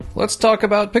Let's talk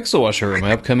about Pixel Washer,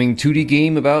 my upcoming 2D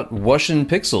game about washing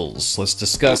pixels. Let's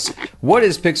discuss what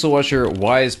is Pixel Washer,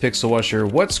 why is Pixel Washer,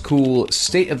 what's cool,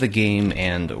 state of the game,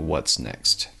 and what's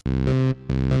next.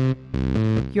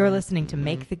 You're listening to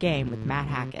Make the Game with Matt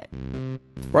Hackett.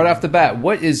 Right off the bat,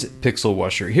 what is Pixel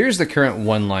Washer? Here's the current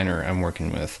one-liner I'm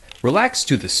working with. Relax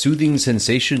to the soothing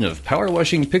sensation of power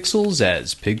washing pixels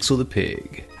as Pixel the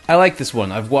Pig. I like this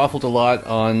one. I've waffled a lot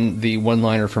on the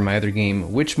one-liner from my other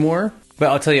game, Which More? But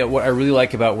I'll tell you what I really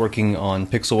like about working on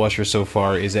Pixel Washer so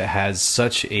far is it has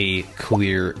such a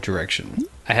clear direction.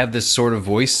 I have this sort of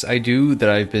voice I do that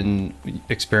I've been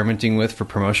experimenting with for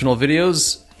promotional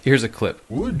videos. Here's a clip.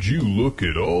 Would you look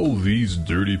at all these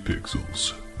dirty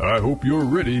pixels? I hope you're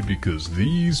ready because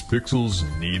these pixels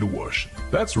need a washing.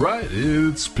 That's right,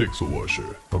 it's Pixel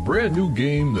Washer, a brand new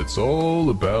game that's all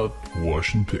about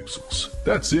washing pixels.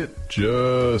 That's it,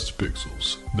 just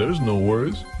pixels. There's no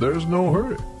worries, there's no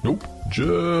hurry. Nope,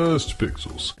 just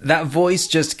pixels. That voice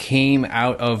just came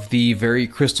out of the very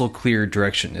crystal clear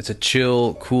direction. It's a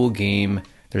chill, cool game.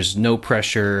 There's no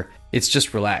pressure. It's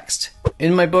just relaxed.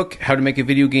 In my book, How to Make a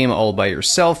Video Game All by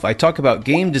Yourself, I talk about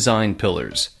game design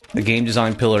pillars. A game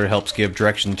design pillar helps give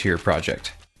direction to your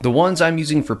project. The ones I'm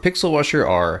using for Pixel Washer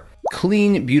are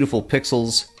clean, beautiful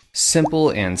pixels, simple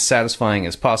and satisfying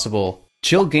as possible,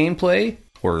 chill gameplay,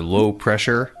 or low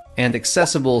pressure, and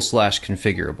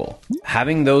accessible/configurable.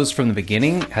 Having those from the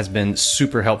beginning has been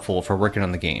super helpful for working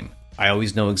on the game. I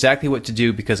always know exactly what to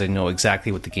do because I know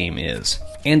exactly what the game is.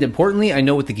 And importantly, I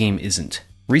know what the game isn't.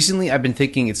 Recently, I've been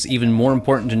thinking it's even more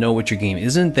important to know what your game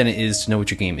isn't than it is to know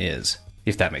what your game is,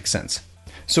 if that makes sense.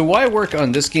 So why work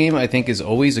on this game, I think, is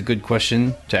always a good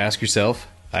question to ask yourself.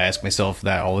 I ask myself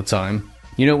that all the time.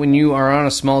 You know, when you are on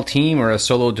a small team or a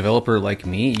solo developer like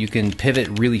me, you can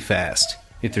pivot really fast.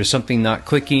 If there's something not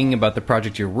clicking about the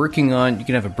project you're working on, you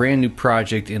can have a brand new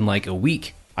project in like a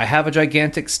week. I have a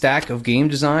gigantic stack of game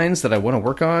designs that I want to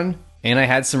work on, and I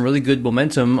had some really good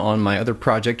momentum on my other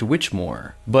project, Which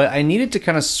More. But I needed to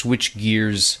kind of switch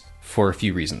gears for a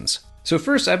few reasons. So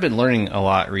first, I've been learning a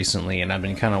lot recently, and I've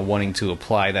been kind of wanting to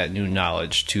apply that new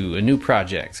knowledge to a new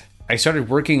project. I started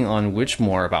working on Which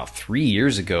More about 3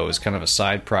 years ago as kind of a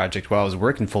side project while I was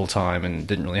working full-time and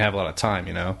didn't really have a lot of time,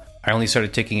 you know? I only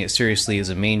started taking it seriously as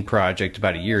a main project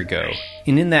about a year ago.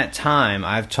 And in that time,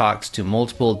 I've talked to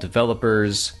multiple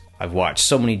developers, I've watched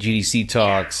so many GDC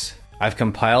talks, I've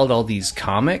compiled all these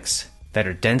comics that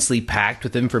are densely packed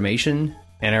with information,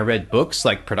 and I read books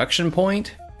like Production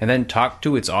Point, and then talked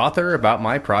to its author about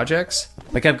my projects.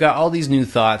 Like, I've got all these new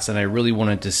thoughts and I really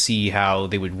wanted to see how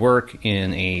they would work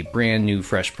in a brand new,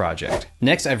 fresh project.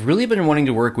 Next, I've really been wanting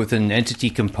to work with an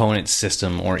Entity Component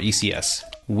System, or ECS.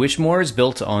 Which More is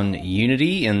built on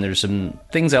Unity, and there's some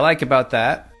things I like about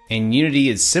that. And Unity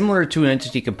is similar to an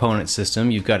Entity Component System.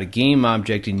 You've got a game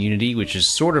object in Unity, which is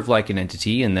sort of like an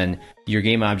entity, and then your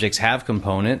game objects have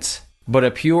components. But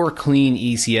a pure, clean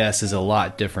ECS is a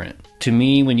lot different. To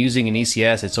me, when using an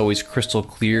ECS, it's always crystal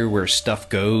clear where stuff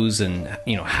goes and,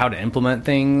 you know, how to implement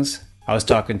things. I was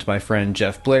talking to my friend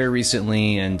Jeff Blair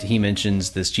recently, and he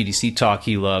mentions this GDC talk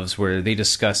he loves where they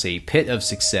discuss a pit of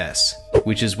success,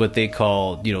 which is what they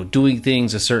call, you know, doing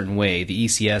things a certain way, the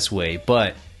ECS way.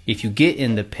 But if you get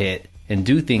in the pit and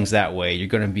do things that way, you're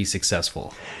going to be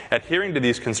successful. Adhering to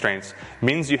these constraints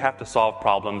means you have to solve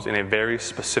problems in a very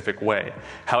specific way.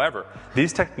 However,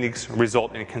 these techniques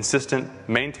result in consistent,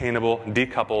 maintainable,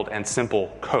 decoupled, and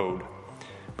simple code.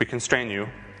 We constrain you,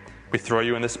 we throw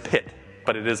you in this pit,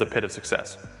 but it is a pit of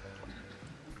success.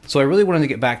 So I really wanted to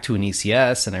get back to an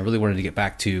ECS, and I really wanted to get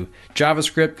back to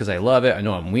JavaScript because I love it. I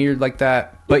know I'm weird like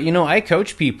that. But, you know, I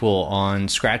coach people on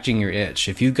scratching your itch.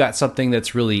 If you've got something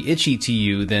that's really itchy to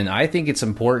you, then I think it's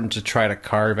important to try to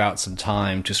carve out some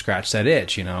time to scratch that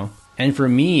itch, you know? And for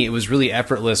me, it was really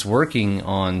effortless working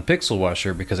on Pixel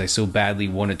Washer because I so badly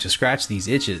wanted to scratch these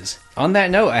itches. On that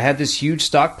note, I had this huge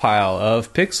stockpile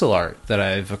of pixel art that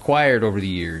I've acquired over the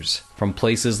years from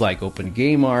places like Open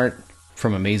Game Art,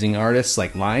 from amazing artists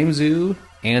like Lime Zoo,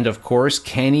 and of course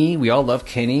Kenny. We all love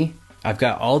Kenny. I've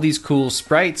got all these cool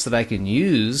sprites that I can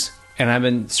use, and I've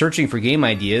been searching for game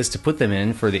ideas to put them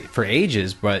in for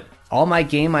ages, but all my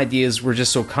game ideas were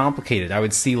just so complicated. I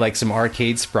would see like some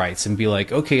arcade sprites and be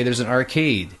like, okay, there's an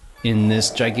arcade in this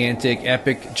gigantic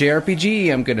epic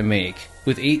JRPG I'm gonna make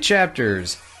with 8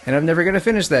 chapters, and I'm never gonna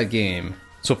finish that game.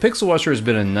 So Pixel Washer has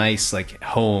been a nice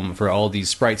home for all these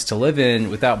sprites to live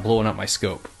in without blowing up my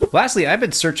scope. Lastly, I've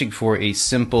been searching for a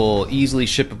simple, easily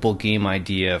shippable game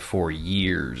idea for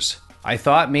years. I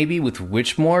thought maybe with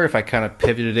Which More, if I kind of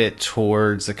pivoted it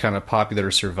towards the kind of popular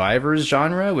survivors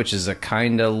genre, which is a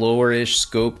kind of lower-ish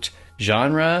scoped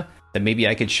genre, that maybe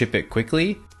I could ship it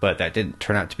quickly. but that didn't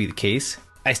turn out to be the case.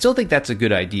 I still think that's a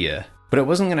good idea, but it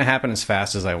wasn't going to happen as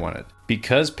fast as I wanted.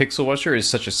 Because Pixel Washer is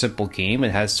such a simple game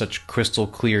and has such crystal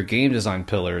clear game design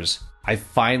pillars, I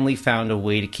finally found a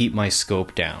way to keep my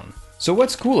scope down. So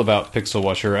what's cool about Pixel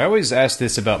Washer? I always ask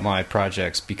this about my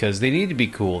projects because they need to be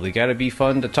cool. They gotta be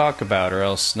fun to talk about or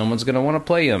else no one's gonna want to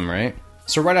play them, right?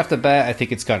 So right off the bat, I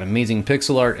think it's got amazing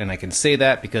pixel art, and I can say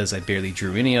that because I barely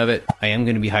drew any of it. I am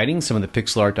going to be hiding some of the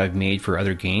pixel art I've made for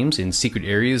other games in secret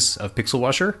areas of Pixel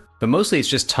Washer, but mostly it's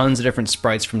just tons of different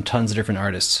sprites from tons of different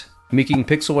artists, making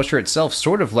Pixel Washer itself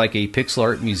sort of like a pixel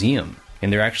art museum.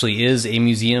 And there actually is a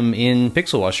museum in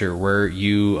Pixel Washer where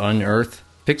you unearth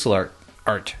pixel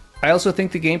art. I also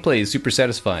think the gameplay is super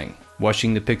satisfying.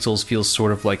 Washing the pixels feels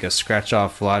sort of like a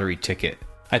scratch-off lottery ticket.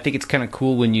 I think it's kind of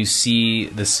cool when you see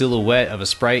the silhouette of a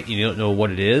sprite, you don't know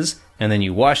what it is, and then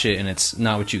you wash it and it's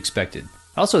not what you expected.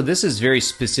 Also, this is very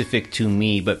specific to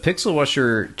me, but Pixel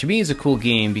Washer to me is a cool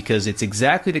game because it's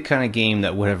exactly the kind of game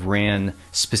that would have ran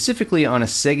specifically on a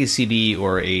Sega CD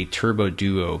or a Turbo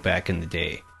Duo back in the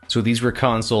day. So these were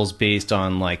consoles based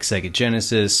on like Sega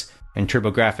Genesis and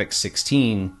TurboGrafx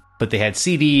 16, but they had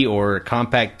CD or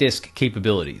compact disc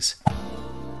capabilities.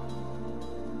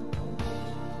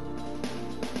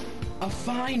 A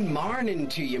fine morning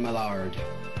to you, my lord.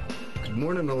 Good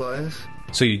morning, Elias.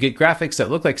 So you get graphics that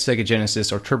look like Sega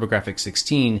Genesis or TurboGrafx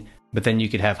 16, but then you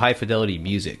could have high fidelity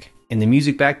music. And the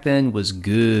music back then was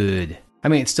good. I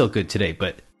mean, it's still good today,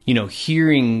 but you know,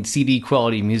 hearing CD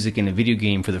quality music in a video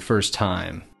game for the first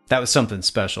time, that was something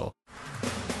special.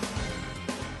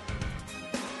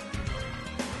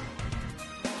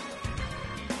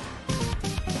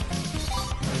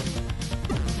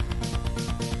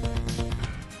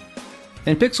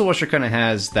 And Pixel Washer kind of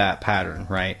has that pattern,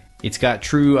 right? It's got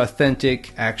true,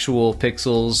 authentic, actual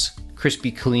pixels,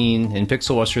 crispy clean. In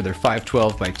Pixel Washer, they're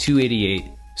 512 by 288,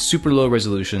 super low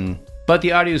resolution, but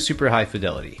the audio is super high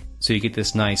fidelity. So you get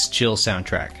this nice, chill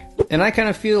soundtrack. And I kind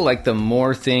of feel like the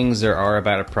more things there are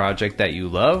about a project that you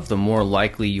love, the more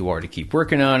likely you are to keep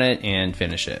working on it and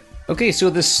finish it. Okay, so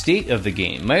the state of the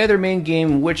game. My other main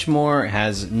game, Witchmore,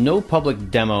 has no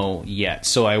public demo yet,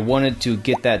 so I wanted to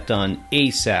get that done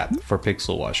ASAP for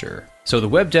Pixel Washer. So the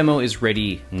web demo is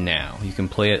ready now. You can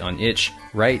play it on itch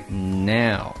right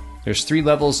now. There's 3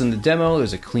 levels in the demo.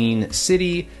 There's a clean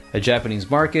city, a Japanese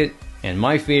market, and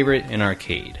my favorite, an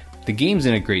arcade. The game's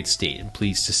in a great state, I'm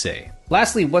pleased to say.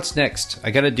 Lastly, what's next?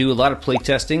 I gotta do a lot of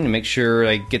playtesting to make sure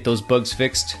I get those bugs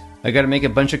fixed. I gotta make a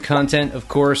bunch of content, of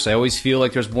course. I always feel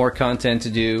like there's more content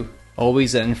to do,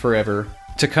 always and forever.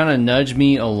 To kind of nudge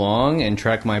me along and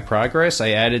track my progress, I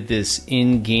added this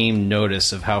in-game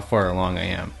notice of how far along I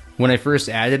am. When I first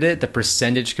added it, the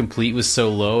percentage complete was so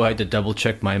low I had to double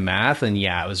check my math, and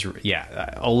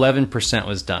 11%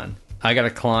 was done. I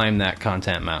gotta climb that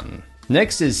content mountain.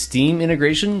 Next is Steam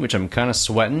integration, which I'm kind of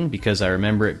sweating because I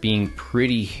remember it being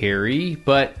pretty hairy,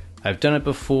 but I've done it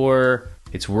before.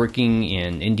 It's working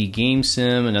in Indie Game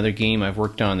Sim, another game I've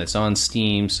worked on that's on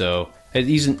Steam,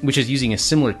 which is using a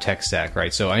similar tech stack,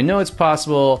 right? So I know it's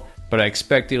possible, but I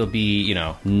expect it'll be,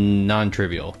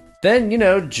 non-trivial.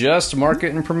 Then, just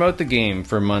market and promote the game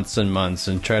for months and months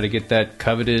and try to get that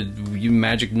coveted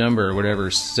magic number or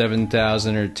whatever,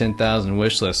 7,000 or 10,000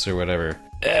 wish lists or whatever.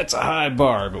 That's a high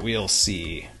bar, but we'll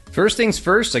see. First things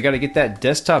first, I gotta get that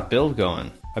desktop build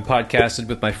going. I podcasted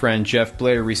with my friend Jeff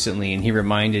Blair recently, and he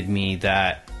reminded me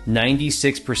that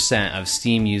 96% of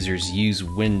Steam users use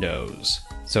Windows.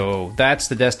 So that's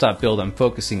the desktop build I'm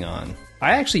focusing on.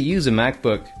 I actually use a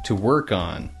MacBook to work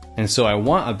on, and so I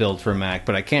want a build for Mac,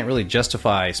 but I can't really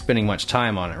justify spending much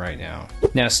time on it right now.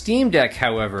 Now, Steam Deck,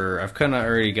 however, I've kind of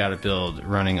already got a build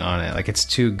running on it. Like, it's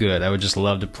too good. I would just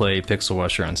love to play Pixel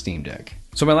Washer on Steam Deck.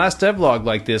 So my last devlog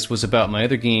like this was about my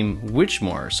other game,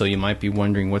 Witchmore, so you might be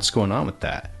wondering what's going on with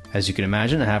that. As you can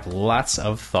imagine, I have lots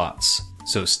of thoughts,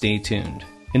 so stay tuned.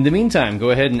 In the meantime, go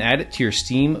ahead and add it to your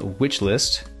Steam wish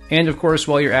list. And of course,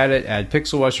 while you're at it, add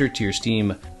Pixel Washer to your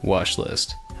Steam watch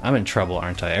list. I'm in trouble,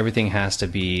 aren't I? Everything has to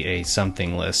be a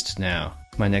something list now.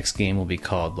 My next game will be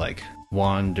called,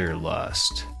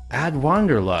 Wanderlust. Add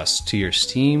Wanderlust to your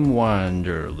Steam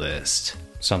Wander list.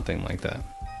 Something like that.